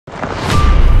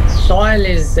Soil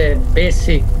is a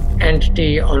basic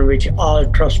entity on which all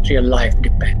terrestrial life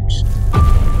depends.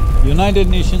 United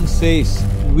Nations says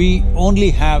we only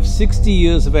have 60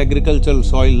 years of agricultural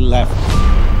soil left.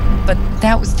 But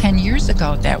that was 10 years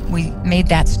ago that we made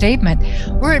that statement.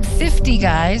 We're at 50,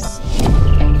 guys.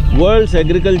 World's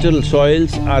agricultural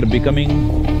soils are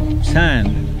becoming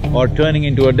sand or turning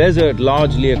into a desert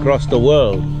largely across the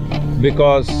world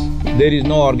because there is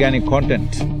no organic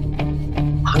content.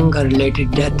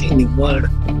 Hunger-related death in the world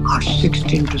are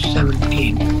 16 to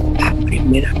 17 every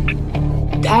minute.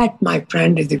 That, my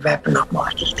friend, is the weapon of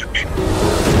mass destruction.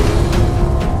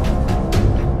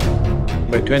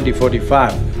 By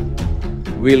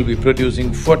 2045, we'll be producing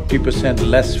 40%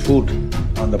 less food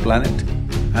on the planet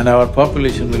and our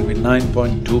population will be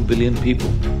 9.2 billion people.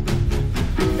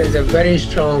 There's a very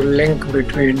strong link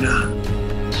between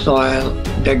soil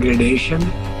degradation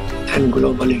and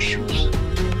global issues.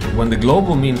 When the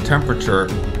global mean temperature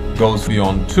goes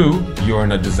beyond 2, you're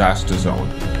in a disaster zone.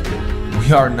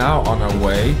 We are now on our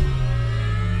way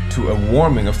to a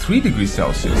warming of 3 degrees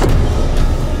Celsius.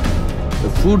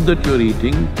 The food that you're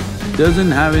eating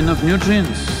doesn't have enough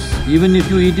nutrients, even if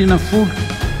you eat enough food,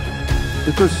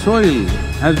 because soil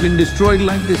has been destroyed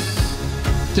like this.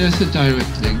 There's a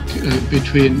direct link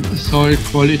between soil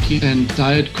quality and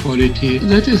diet quality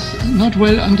that is not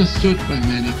well understood by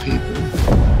many people.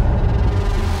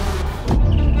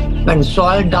 When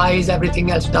soil dies,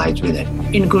 everything else dies with it,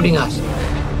 including us.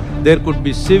 There could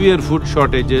be severe food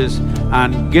shortages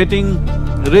and getting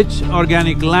rich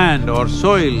organic land or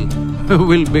soil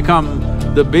will become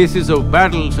the basis of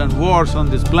battles and wars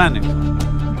on this planet.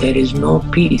 There is no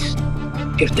peace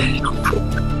if there is no food.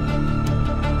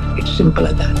 It's simple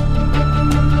as that.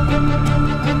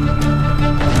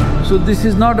 So this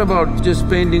is not about just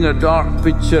painting a dark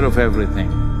picture of everything.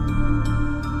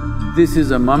 This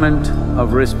is a moment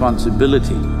of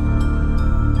responsibility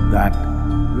that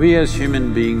we as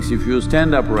human beings, if you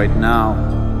stand up right now,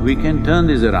 we can turn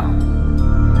this around.